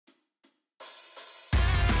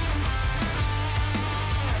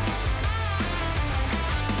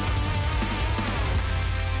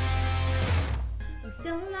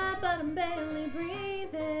but I'm barely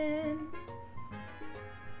breathing.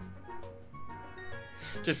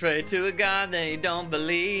 Just pray to a God that you don't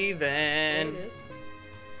believe in. There it is.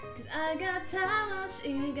 'Cause I got time while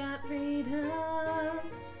she got freedom.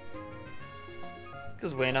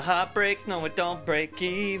 'Cause when a heart breaks, no, it don't break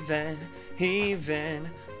even.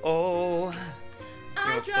 Oh.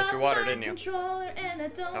 I You spilled dropped your water, my didn't you? controller and I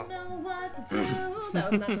don't know what to do. Mm.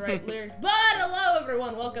 That was not the right lyrics. But hello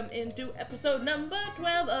everyone, welcome into episode number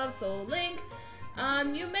 12 of Soul Link.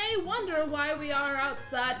 You may wonder why we are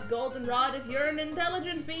outside Goldenrod. If you're an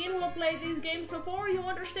intelligent being who have played these games before, you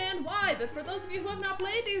understand why. But for those of you who have not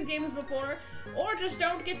played these games before, or just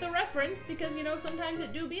don't get the reference, because you know sometimes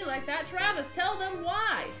it do be like that, Travis, tell them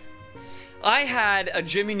why. I had a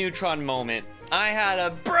Jimmy Neutron moment. I had a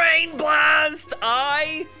brain blast.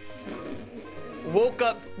 I woke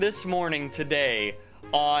up this morning today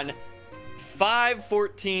on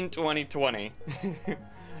 5/14/2020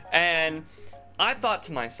 and I thought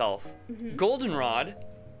to myself, Goldenrod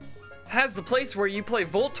has the place where you play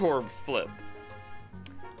Voltorb Flip.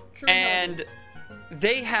 True And notice.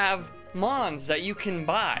 they have mons that you can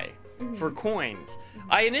buy for coins.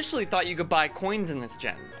 I initially thought you could buy coins in this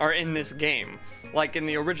gen, or in this game, like in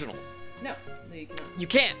the original. No, you cannot. You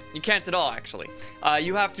can't. You can't at all, actually.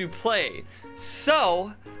 You have to play.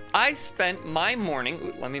 So, I spent my morning...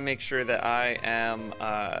 Ooh, let me make sure that I am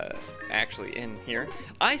actually in here.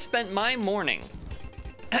 I spent my morning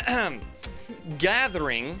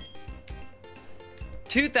gathering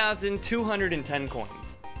 2,210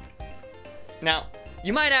 coins. Now,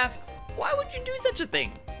 you might ask, why would you do such a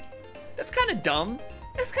thing? That's kind of dumb.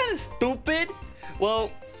 That's kind of stupid.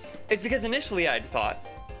 Well, it's because initially I'd thought,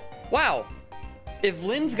 wow, if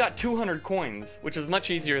Lindz got 200 coins, which is much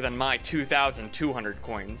easier than my 2,200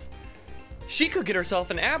 coins, she could get herself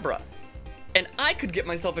an Abra, and I could get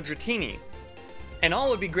myself a Dratini, and all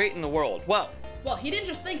would be great in the world. Well, Well, he didn't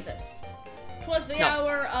just think this. 'Twas the No.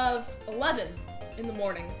 hour of 11 in the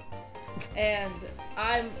morning, and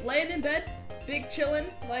I'm laying in bed, big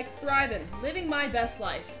chillin', like thriving, living my best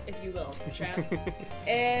life, if you will, chap.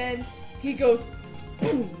 And he goes,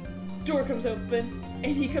 boom, door comes open,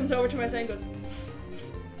 and he comes over to my side and goes,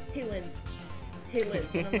 hey Lindz,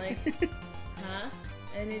 and I'm like, huh?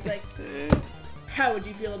 And he's like, how would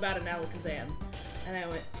you feel about an Alakazam? And I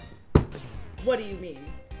went, what do you mean?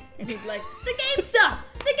 And he's like, the game stuff!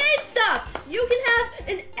 You can have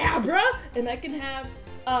an Abra, and I can have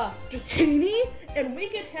a Dratini, and we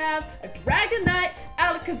could have a Dragonite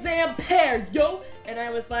Alakazam pair, yo! And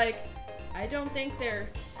I was like, I don't think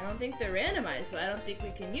they're randomized, so I don't think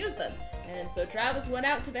we can use them. And so Travis went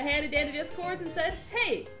out to the Handy Dandy Discord and said,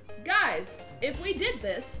 hey, guys, if we did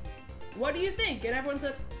this, what do you think? And everyone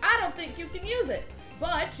said, I don't think you can use it,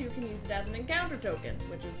 but you can use it as an encounter token,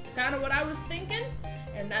 which is kind of what I was thinking,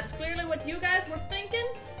 and that's clearly what you guys were thinking.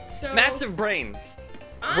 So massive brains.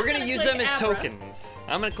 We're gonna use click them as Abra. tokens.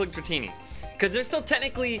 I'm gonna click Dratini, because they're still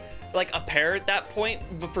technically like a pair at that point,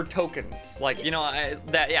 but for tokens. Like, you know,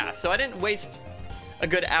 so I didn't waste a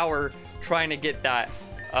good hour trying to get that,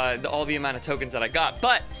 all the amount of tokens that I got.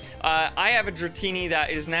 But I have a Dratini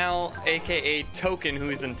that is now AKA Token, who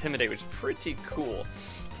is Intimidate, which is pretty cool.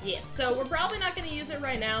 Yes, so we're probably not going to use it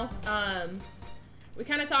right now. We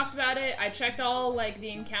kind of talked about it. I checked all like the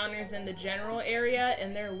encounters in the general area,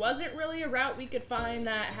 and there wasn't really a route we could find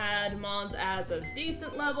that had mons as a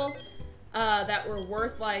decent level that were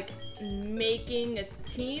worth like making a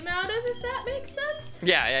team out of, if that makes sense.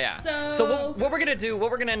 Yeah. So what we're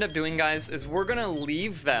gonna end up doing, guys, is we're gonna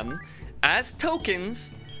leave them as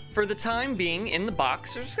tokens for the time being in the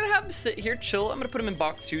box. We're just gonna have him sit here, chill. I'm gonna put him in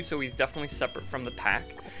box 2, so he's definitely separate from the pack.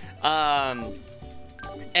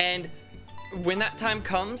 And when that time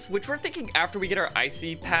comes, which we're thinking after we get our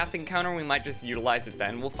Icy Path encounter, we might just utilize it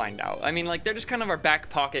then. We'll find out. I mean, like, they're just kind of our back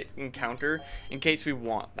pocket encounter in case we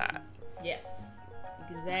want that. Yes,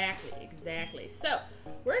 exactly. So,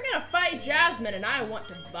 we're gonna fight Jasmine, and I want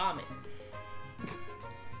to bomb it.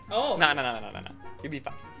 Oh. No. You'll be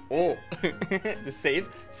fine. Oh. Just save.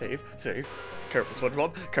 Careful,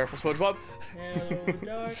 SpongeBob. Hello,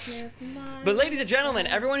 darkness, my But ladies and gentlemen,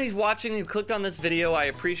 everyone who's watching who clicked on this video, I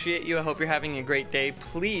appreciate you. I hope you're having a great day.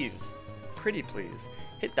 Please, pretty please,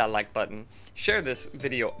 hit that like button, share this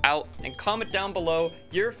video out, and comment down below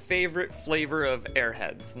your favorite flavor of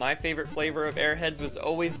Airheads. My favorite flavor of Airheads was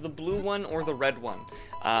always the blue one or the red one.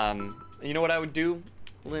 You know what I would do,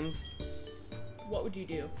 Lindz? What would you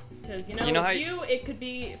do? Because, you know how it could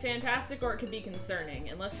be fantastic or it could be concerning.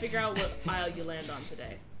 And let's figure out what aisle you land on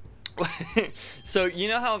today. So, you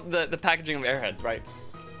know how the packaging of Airheads, right?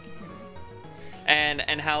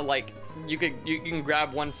 And how, like, you can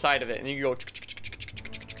grab one side of it and you go...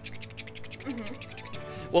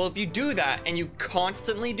 Well, if you do that and you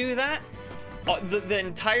constantly do that, the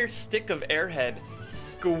entire stick of Airhead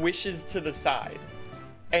squishes to the side,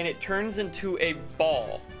 and it turns into a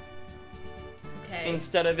ball. Okay.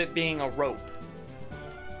 Instead of it being a rope.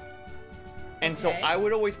 And so I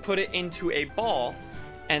would always put it into a ball,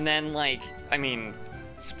 and then like, I mean,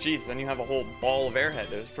 geez, then you have a whole ball of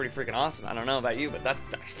Airhead. It was pretty freaking awesome. I don't know about you, but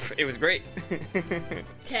it was great.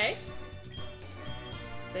 Okay.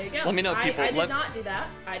 There you go. Let me know, people. I did not do that.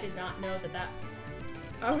 I did not know that.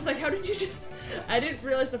 I was like, how did you just... I didn't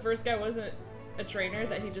realize the first guy wasn't a trainer,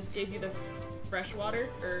 that he just gave you the fresh water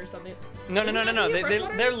or something. No.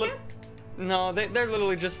 They're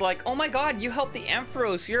literally just like, oh my god, you helped the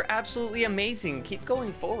Ampharos. You're absolutely amazing. Keep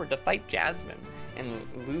going forward to fight Jasmine and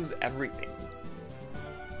lose everything.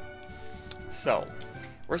 So,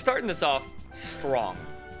 we're starting this off strong.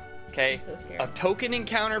 Okay? I'm so scared. A token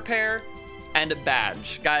encounter pair and a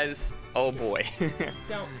badge. Guys, oh boy.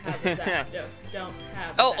 Don't have a Zapdos. Don't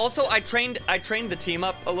have Oh, Zapdos. also I trained the team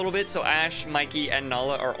up a little bit, so Ash, Mikey, and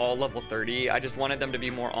Nala are all level 30. I just wanted them to be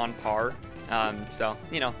more on par. So,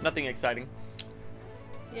 you know, nothing exciting.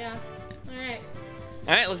 Yeah. Alright.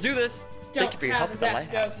 Alright, let's do this. Thank you for your help with the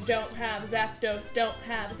lighthouse. Don't have Zapdos. Don't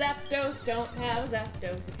have Zapdos. Don't have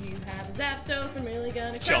Zapdos. If you have a Zapdos, I'm really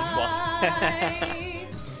gonna cry.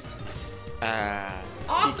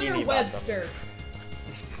 Author Webster.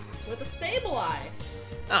 With a Sableye.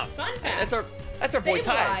 Oh, Fun fact. That's our boy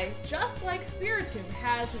Ty. Sableye, just like Spiritomb,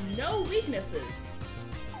 has no weaknesses.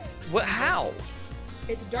 What? How?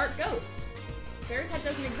 It's a Dark Ghost. Fairy type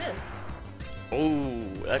doesn't exist. Oh,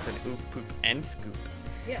 that's an oop, poop, and scoop.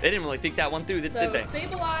 Yes. They didn't really think that one through, did they?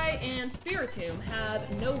 Sableye and Spiritomb have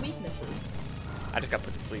no weaknesses. I just got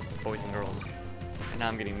put to sleep, boys and girls. And now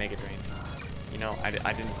I'm getting Mega Drained. You know, I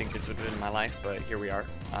didn't think this would have been my life, but here we are.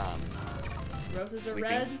 Roses sleeping. are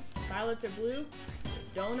red, violets are blue.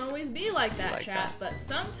 Don't always be like that, chat, but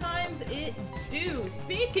sometimes it do.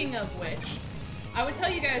 Speaking of which, I would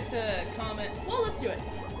tell you guys to comment. Well, let's do it.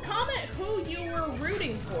 Comment who you were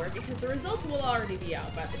rooting for, because the results will already be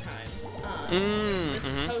out by the time this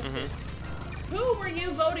is posted. Who were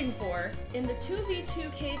you voting for in the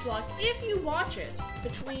 2v2 cage lock, if you watch it,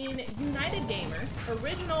 between United Gamer,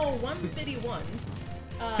 Original 151,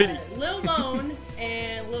 Lil Moan,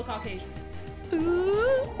 and Lil Caucasian?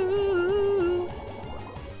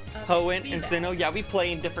 Hoenn and Sinnoh, yeah, we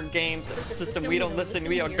play in different games. System, we don't listen,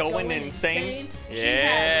 we are going insane.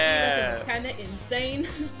 Yeah. It's kind of insane.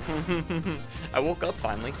 I woke up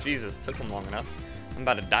finally. Jesus, took him long enough. I'm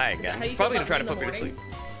about to die again. He's probably gonna try to put me to sleep.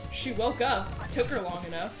 She woke up. Took her long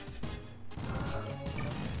enough.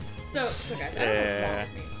 So guys, I don't know what's wrong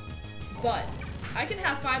with me, but I can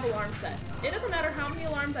have 5 alarms set. It doesn't matter how many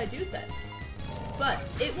alarms I do set, but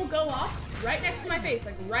it will go off right next to my face,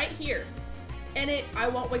 like right here. And I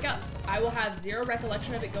won't wake up. I will have zero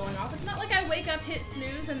recollection of it going off. It's not like I wake up, hit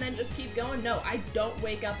snooze, and then just keep going. No, I don't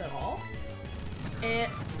wake up at all. And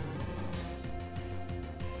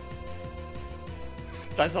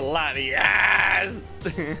that's a lot, yes!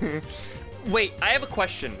 Wait, I have a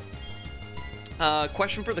question.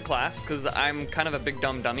 Question for the class, because I'm kind of a big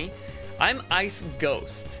dumb dummy. I'm Ice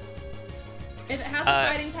Ghost. If it has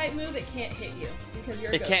a fighting type move, it can't hit you, because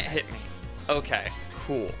you're a ghost. It can't hit me. Okay,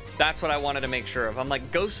 cool. That's what I wanted to make sure of. I'm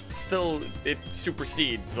like, Ghost still, it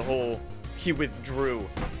supersedes the whole, he withdrew.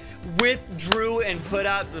 Withdrew and put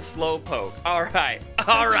out the Slowpoke. Alright,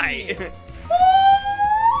 alright.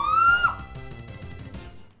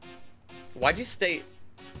 Why'd you stay?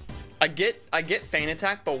 I get Feint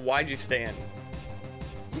Attack, but why'd you stay in?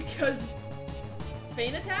 Because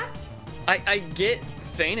Feint Attack? I get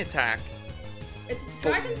Feint Attack.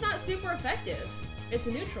 Dragon's not super effective. It's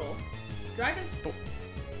a neutral. Dragon. But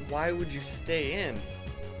why would you stay in?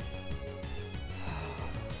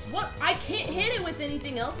 What? I can't hit it with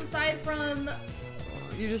anything else aside from...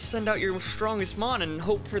 You just send out your strongest mon and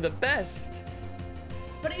hope for the best.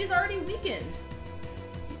 But he's already weakened.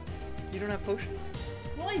 You don't have potions?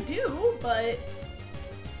 Well, I do, but...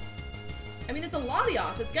 I mean, it's a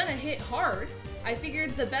Latios. It's gonna hit hard. I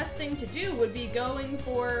figured the best thing to do would be going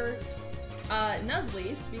for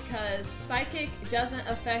Nuzleaf, because Psychic doesn't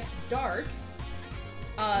affect Dark.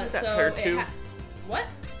 Who's that pair two? What?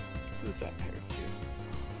 Who's that pair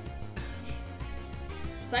two?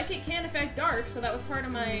 Psychic can affect Dark, so that was part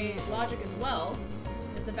of my logic as well,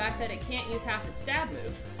 is the fact that it can't use half its stab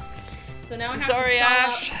moves. So now I have to stall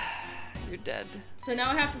Ash. out. You're dead. So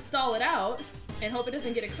now I have to stall it out and hope it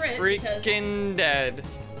doesn't get a crit. Freaking dead.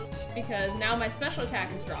 Because now my special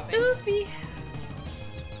attack is dropping. Oofy.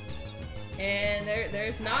 And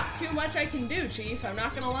there's not too much I can do, Chief. I'm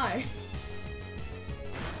not gonna lie.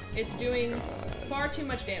 It's doing far too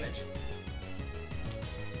much damage.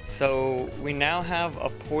 So we now have a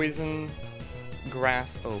poison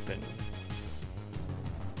grass open.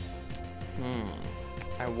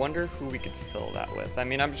 I wonder who we could fill that with. I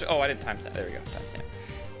mean, I'm just. Oh, I didn't times that. There we go.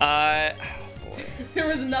 Oh boy. There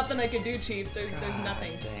was nothing I could do, Chief. There's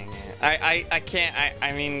nothing. Dang it. I can't.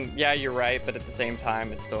 I mean, yeah, you're right, but at the same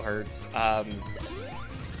time, it still hurts.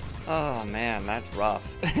 Oh man, that's rough.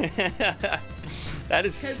 That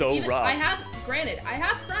is so rough. Granted, I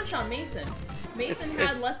have Crunch on Mason. Mason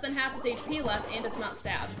had less than half its HP left, and it's not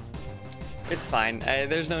stabbed. It's fine.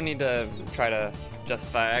 There's no need to try to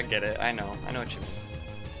justify. I get it. I know what you mean.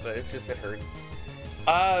 But it's just, it hurts.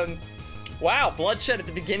 Wow, bloodshed at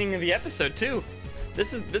the beginning of the episode too.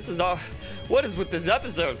 This is all. What is with these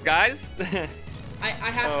episodes, guys? I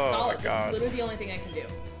have to stall it. This is literally the only thing I can do.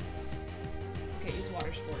 Okay, use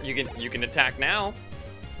water sport. You can attack now.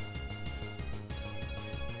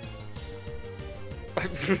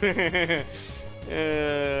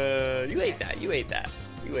 You ate that. You ate that.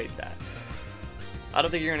 You ate that. I don't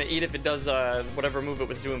think you're gonna eat if it does whatever move it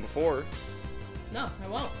was doing before. No, I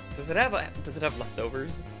won't. Does it have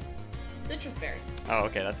leftovers? Citrus berry. Oh,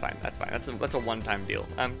 okay, that's fine. That's fine. That's a one-time deal.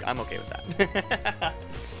 I'm okay with that.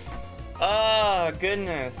 Oh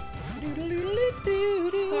goodness. So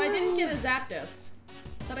I didn't get a Zapdos,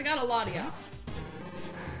 but I got a Latios.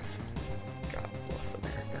 God bless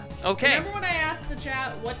America. Okay. Remember when I asked the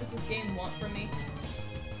chat, what does this game want from me?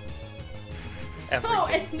 Everything. Oh,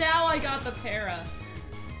 and now I got the para.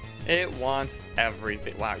 It wants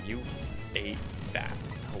everything. Wow, you ate that.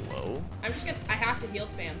 Hello? I have to heal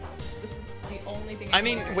spam. This is the only thing I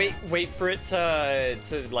mean, wait for it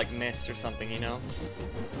to like miss or something, you know?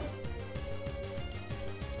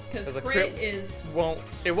 Because crit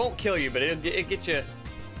won't kill you, but it get you.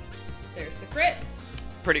 There's the crit.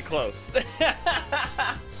 Pretty close.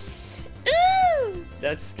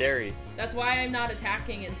 That's scary. That's why I'm not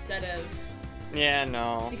attacking instead of. Yeah,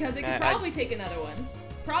 no. Because it could probably take another one.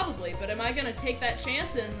 Probably, but am I gonna take that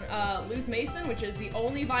chance and lose Mason, which is the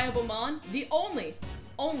only viable Mon? The only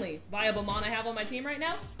viable Mon I have on my team right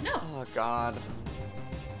now? No. Oh God.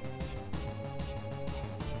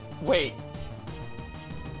 Wait.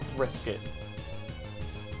 Risk it.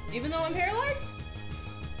 Even though I'm paralyzed?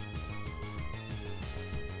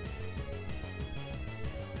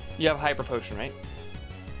 You have Hyper Potion, right?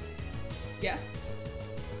 Yes.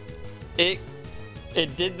 It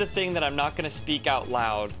did the thing that I'm not gonna speak out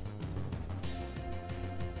loud.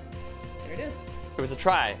 There it is. It was a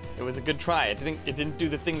try. It was a good try. It didn't do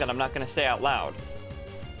the thing that I'm not gonna say out loud.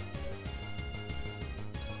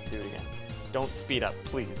 Do it again. Don't speed up,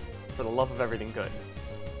 please. For the love of everything good.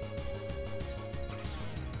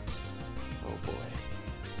 Oh boy.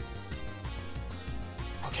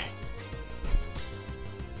 Okay.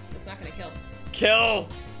 It's not gonna kill. Kill!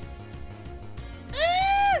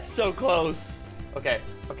 So close. Okay.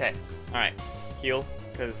 Alright. Heal,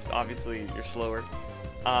 because obviously you're slower.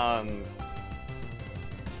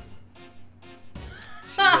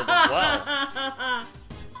 She healed as well. A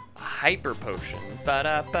Hyper Potion.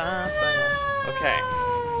 Okay.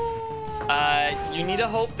 You need to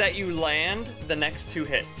hope that you land the next 2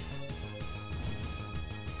 hits.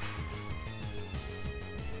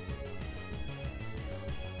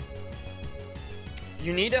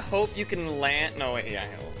 You need to hope you can land. No, wait, yeah,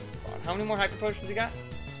 hold on. How many more Hyper Potions you got?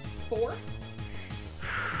 4.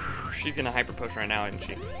 She's gonna Hyper Potion right now, isn't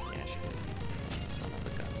she? Yeah, she is. Son of a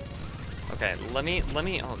gun. Okay, let me.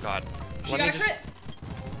 Oh God. She got a crit.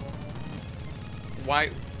 Why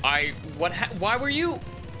were you?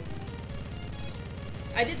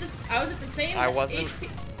 I did this. I was at the same. I wasn't. HP.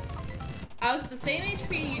 I was at the same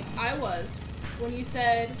HP I was when you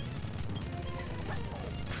said.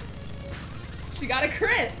 She got a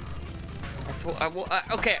crit.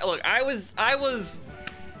 Okay, look, I was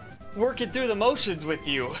working through the motions with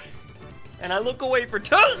you, and I look away for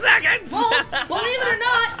 2 seconds. Well, believe it or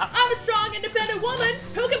not, I'm a strong, independent woman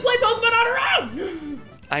who can play Pokemon on her own.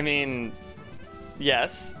 I mean,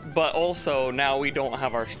 yes, but also now we don't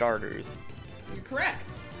have our starters. You're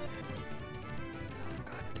correct.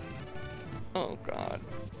 Oh God,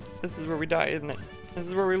 this is where we die, isn't it? This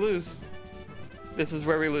is where we lose. This is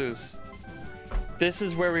where we lose. This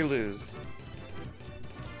is where we lose.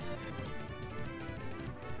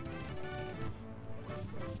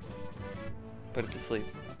 Put it to sleep.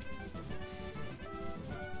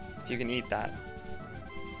 If you can eat that.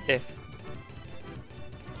 If.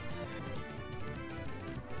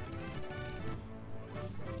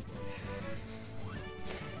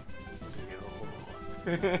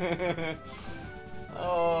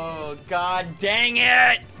 Oh, God dang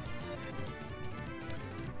it!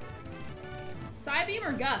 Beam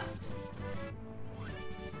or Gust?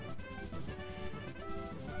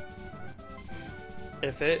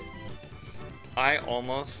 I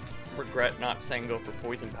almost regret not saying go for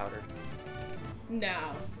Poison Powder.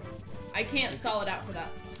 No. I can't stall it out for that.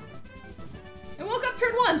 I woke up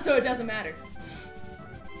turn 1, so it doesn't matter.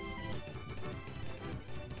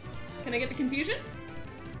 Can I get the Confusion?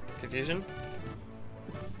 Confusion?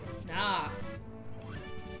 Nah.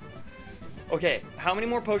 Okay, how many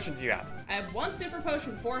more potions do you have? I have 1 Super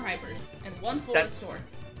Potion, 4 Hypers, and 1 Full Restore.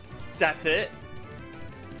 That's it?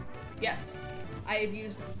 Yes. I have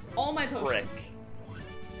used all my potions. Frick.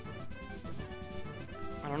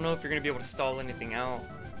 I don't know if you're gonna be able to stall anything out.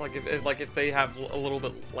 Like if they have a little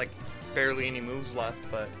bit, like, barely any moves left,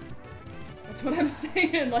 but... That's what I'm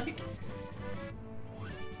saying, like...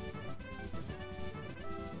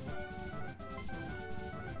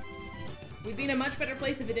 We'd be in a much better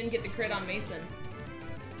place if it didn't get the crit on Mason.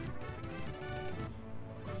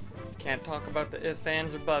 Can't talk about the ifs,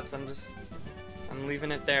 ands, or buts. I'm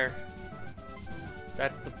leaving it there.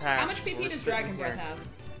 That's the past. How much PP does Dragon Breath have?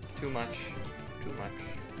 Too much. Too much.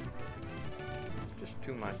 Just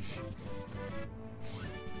too much.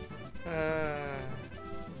 Oh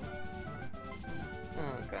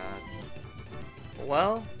god.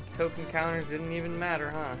 Well, token counters didn't even matter,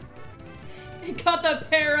 huh? He got the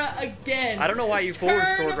para again. I don't know why you full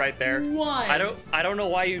restored right there. Turn 1. I don't know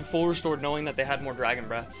why you full restored knowing that they had more Dragon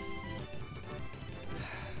Breaths.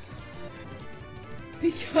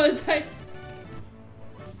 Because I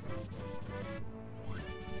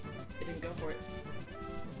didn't go for it.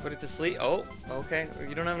 Put it to sleep. Oh, okay.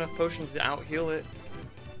 You don't have enough potions to out heal it.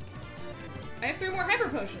 I have 3 more Hyper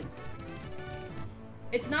Potions.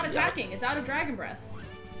 It's not attacking. It's out of Dragon Breaths.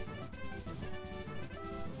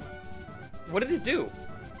 What did it do?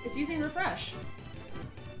 It's using Refresh.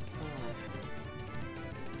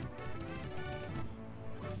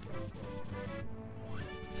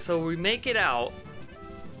 So we make it out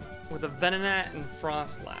with a Venonat and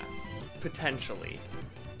Frostlass, potentially.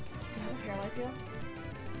 Can I have a Paralyze Heal?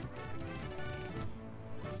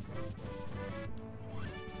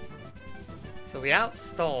 So we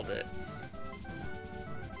outstalled it.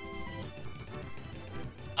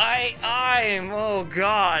 I'm, oh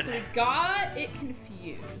god. So we got it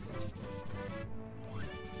confused.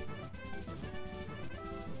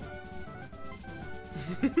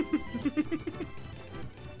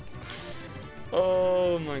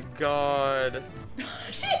 Oh my god.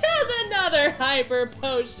 She has another Hyper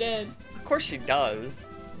Potion. Of course she does.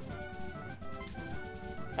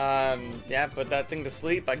 Yeah, put that thing to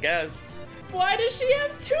sleep, I guess. Why does she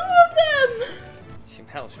have 2 of them?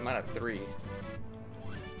 Hell, she might have 3.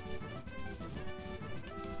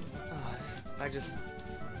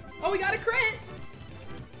 Oh, we got a crit.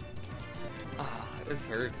 This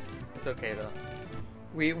hurts. It's okay though.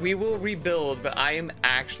 We will rebuild, but I am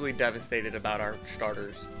actually devastated about our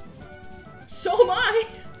starters. So am I.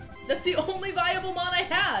 That's the only viable mon I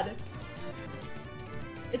had.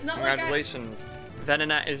 It's not Congratulations.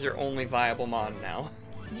 Venonat is your only viable mon now.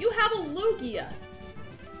 You have a Lugia.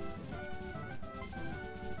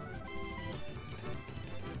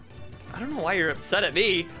 I don't know why you're upset at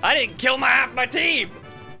me. I didn't kill half my team.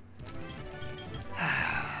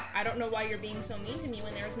 I don't know why you're being so mean to me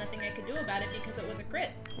when there was nothing I could do about it because it was a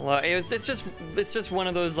crit. Well, it's just one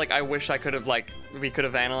of those, like, I wish I could have, like, we could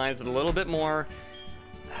have analyzed it a little bit more.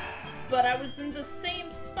 But I was in the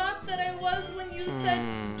same spot that I was when you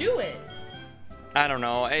said do it. I don't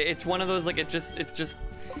know. It's one of those, like, it's just.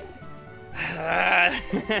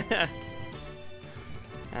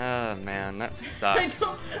 Oh man, that sucks.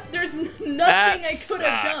 There's nothing I could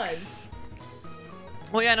have done.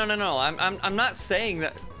 Well, yeah, no. I'm not saying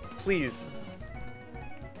that. Please.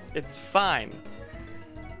 It's fine.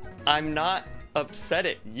 I'm not upset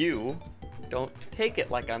at you. Don't take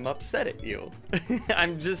it like I'm upset at you.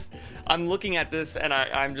 I'm looking at this and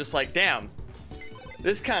I'm just like, damn,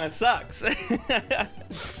 this kind of sucks.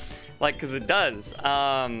 Like, cause it does.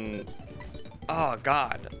 Oh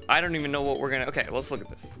God, I don't even know what we're gonna. Okay, let's look at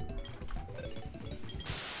this.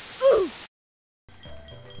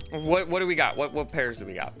 What do we got? What pairs do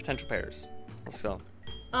we got? Potential pairs. Let's go.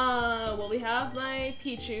 Well, we have my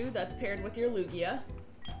Pichu that's paired with your Lugia.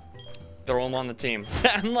 Throw them on the team.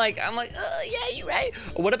 I'm like, yeah, you're right.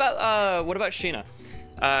 What about Sheena?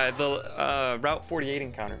 The Route 48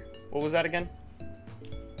 encounter. What was that again?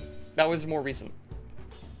 That was more recent.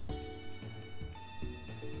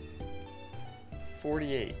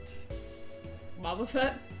 48. Boba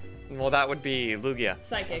Fett? Well, that would be Lugia.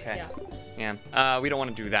 Psychic, okay. yeah. Yeah. We don't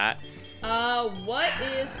want to do that. What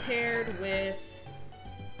is paired with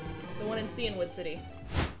the one in Cianwood City?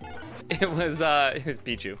 It was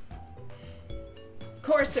Pichu. Of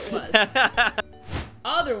course it was.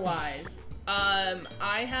 Otherwise,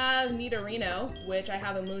 I have Nidorino, which I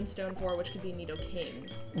have a Moonstone for, which could be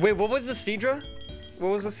Nidoking. Wait, what was the Seadra? What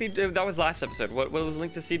was the Seadra? That was last episode. What was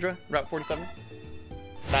linked to Seadra? Route 47?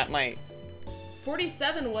 That might...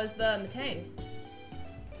 47 was the Metang.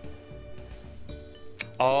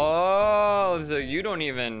 Oh, so you don't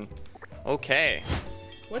even... Okay.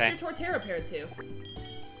 What's your Torterra paired to?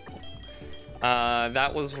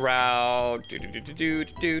 That was route...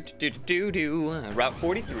 Route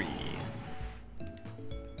 43.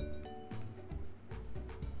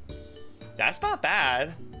 That's not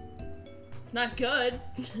bad. It's not good.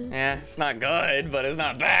 Yeah, it's not good, but it's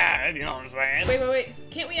not bad. You know what I'm saying? Wait.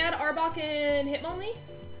 Can't we add Arbok and Hitmonlee?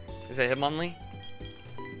 Is it Hitmonlee?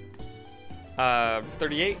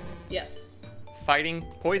 38? Yes. Fighting,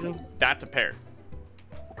 poison. That's a pair.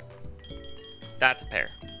 That's a pair.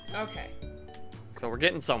 Okay. So we're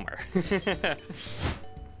getting somewhere. Because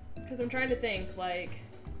I'm trying to think, like...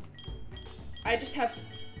 I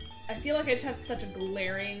feel like I just have such a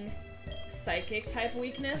glaring psychic type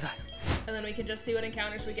weakness. And then we can just see what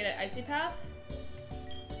encounters we get at Icy Path.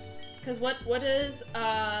 Because what is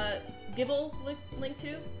Gibble linked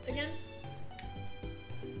to again?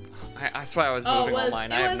 I swear I was moving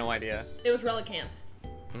online. I have no idea. It was Relicanth.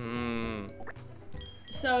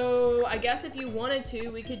 So I guess if you wanted to,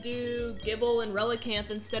 we could do Gibble and Relicanth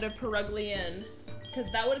instead of Peruglian, because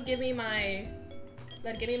that would give me my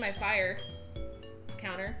fire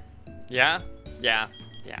counter. Yeah.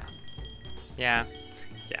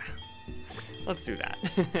 Let's do that.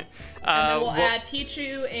 And then we'll add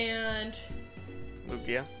Pichu and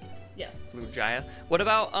Lugia. Yes. Lugia. What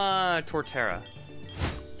about Torterra?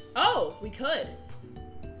 Oh, we could.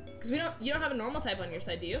 Because you don't have a normal type on your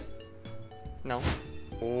side, do you? No.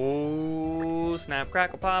 Oh, snap,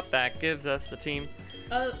 crackle, pop. That gives us a team.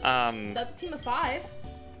 That's a team of 5.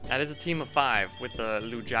 That is a team of 5 with the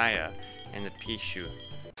Lugia and the Pichu.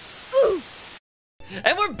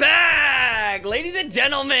 And we're back! Ladies and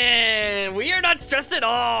gentlemen! We are not stressed at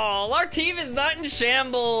all! Our team is not in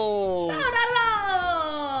shambles! Not at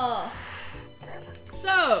all!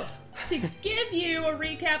 So, to give you a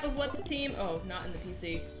recap of what the team... Oh, not in the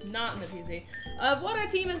PC. Not in the PC. Of what our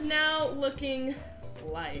team is now looking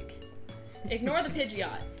like. Ignore the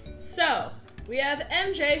Pidgeot. So, we have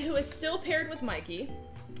MJ, who is still paired with Mikey.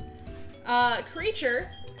 Creature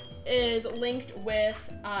is linked with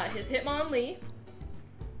his Hitmonlee.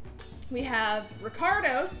 We have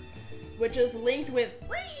Ricardo's, which is linked with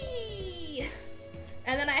Ree!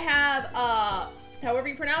 And then I have, however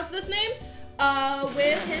you pronounce this name,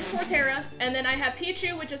 with his Torterra. And then I have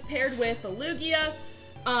Pichu, which is paired with the Lugia.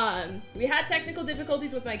 We had technical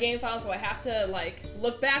difficulties with my game file, so I have to, like,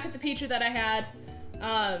 look back at the Pichu that I had.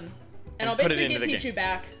 And I'll basically get Pichu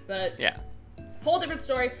back, but... Yeah. Whole different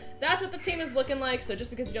story. That's what the team is looking like, so just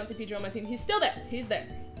because you don't see Pichu on my team, he's still there. He's there.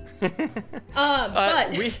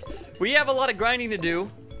 But we have a lot of grinding to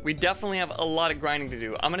do. We definitely have a lot of grinding to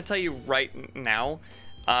do. I'm gonna tell you right now.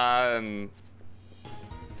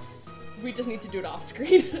 We just need to do it off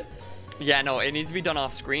screen. Yeah, no, it needs to be done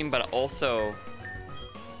off screen, but also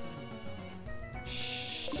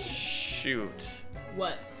shoot.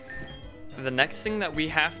 What? The next thing that we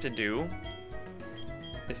have to do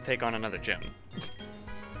is take on another gym.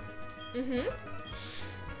 Mm-hmm.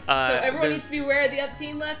 So everyone needs to be where the other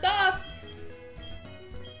team left off.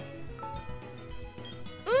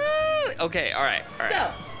 Okay, all right.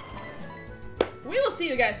 So, we will see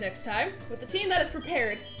you guys next time with the team that is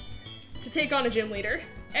prepared to take on a gym leader.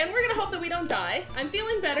 And we're gonna hope that we don't die. I'm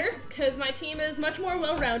feeling better because my team is much more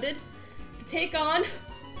well-rounded to take on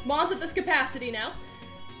Mons at this capacity now.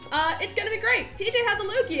 It's gonna be great. TJ has a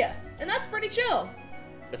Lugia, and that's pretty chill.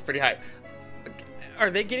 That's pretty high. Are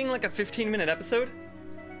they getting like a 15-minute episode?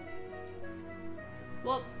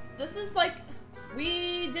 Well, this is like,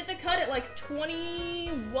 we did the cut at like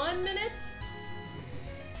 21 minutes.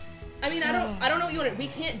 I mean, I don't know what you want. We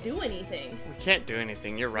can't do anything. We can't do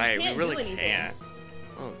anything. You're right. We really can't.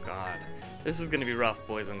 Oh God, this is gonna be rough,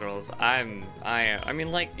 boys and girls. I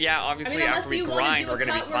mean, like, yeah, obviously after we grind, we're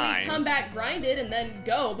gonna be fine. We come back grinded and then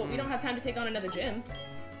go, but we don't have time to take on another gym.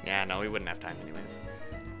 Yeah, no, we wouldn't have time anyways.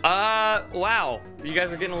 Wow. You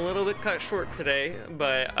guys are getting a little bit cut short today,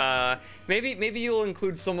 but maybe you'll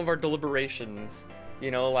include some of our deliberations. You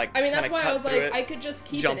know, like, I mean, that's why I was like, I could just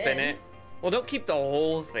keep jump in it. Well, don't keep the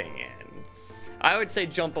whole thing in. I would say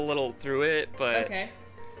jump a little through it, but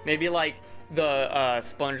maybe like the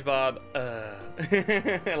SpongeBob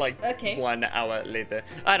like 1 hour later.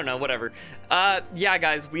 I don't know, whatever. Yeah,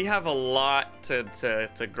 guys, we have a lot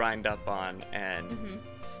to grind up on, and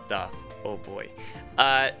stuff. Oh boy.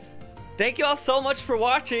 Thank you all so much for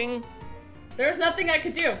watching. There's nothing I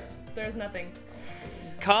could do. There's nothing.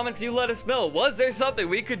 Comments, you let us know. Was there something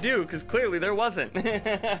we could do? Because clearly there wasn't.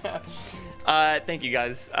 Thank you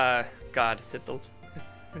guys. God, hit the...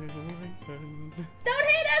 Don't